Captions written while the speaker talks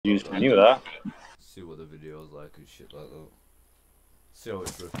used for any of that. See what the video's like and shit like that. See how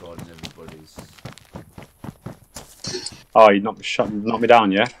it's recording everybody's. Oh, you knocked me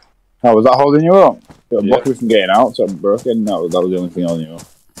down, yeah? Oh, was that holding you up? It was Yeah. blocking me from getting out, so I'm broken. That was the only thing holding you up.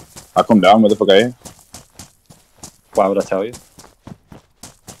 I come down, where the fuck are you? Why would I tell you?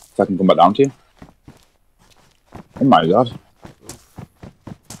 So I can come back down to you. Oh my god.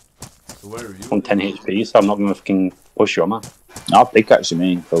 So where are you? I'm 10 HP, so I'm not gonna fucking push you, man. I'll pickaxe you,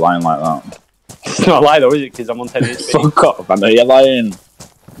 me, for lying like that. It's not a lie though, is it? Because I'm on 10 HP. Fuck off, I know you're lying.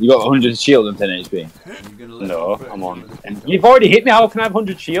 You got 100 shield and 10 HP. No, I'm on. You've already hit me. How can I have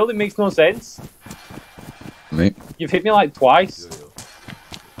 100 shield? It makes no sense. Mate. You've hit me like twice.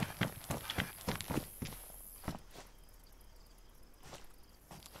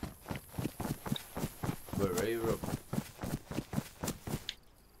 Where are you, Rob?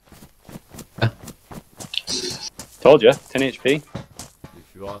 Told you, 10 HP.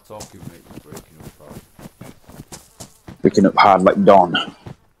 If you are talking, mate, you're breaking up hard. Picking up hard like Dawn.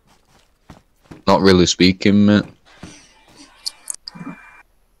 Not really speaking, mate.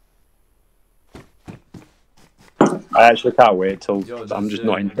 I actually can't wait till Yo, I'm just there's,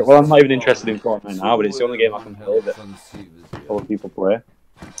 not interested. Well, I'm not even interested in Fortnite now, but it's the only game I can play that other people play.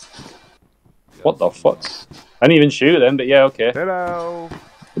 What the fuck? I didn't even shoot them, but yeah, okay. Hello.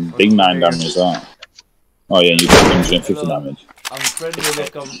 The big 9 damage, that. Oh yeah, you got 150 damage. I'm friendly,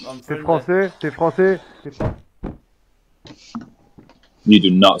 look, I'm T'es friendly. français? T'es français? You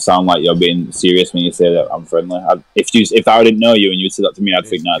do not sound like you're being serious when you say that I'm friendly. If I didn't know you and you said that to me, I'd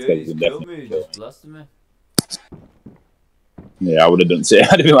think no, it's because you definitely kill. Just blasted me. Yeah, I would have done say I'd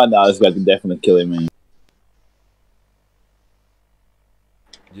have been like that. This guy's definitely killing me.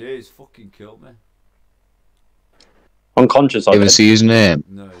 Yeah, he's fucking killed me. Unconscious, I Ever see his name?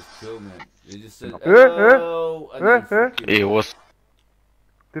 No, he's killed me. He just said hello, and then fucking... He was.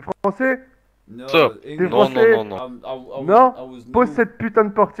 T'es français? No, So, English. no, no, no, no. Non? Pose cette putain de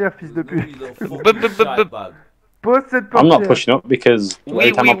portière, fils de pute. Pose cette I'm not portière. pushing up because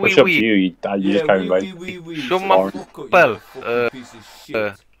every time I push up to you, you just carry me. Show my spell.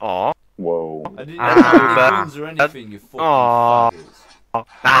 Aw. Whoa. I didn't have guns or anything, you fucking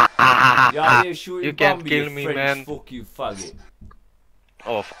faggots. Yeah, You can't kill me, man. Fuck you, faggot.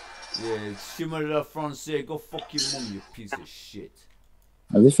 Oh, Yeah, Shimmer the Francais, go fuck your mum, you piece of shit.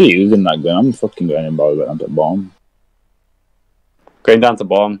 As if you're using that gun, I'm fucking going in by the bomb. Going down to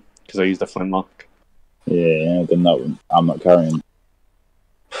bomb because I used a flintlock. Yeah, then that one, I'm not carrying.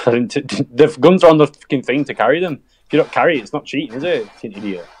 The guns are on the fucking thing to carry them. If you don't carry it, it's not cheating, is it? You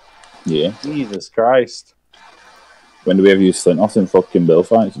idiot. Yeah. Jesus Christ. When do we ever use flint off in fucking build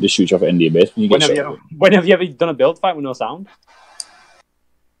fights? You just shoot you off at end of your base when you get shot. When have you ever done a build fight with no sound?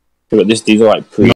 Yeah, but these are like pre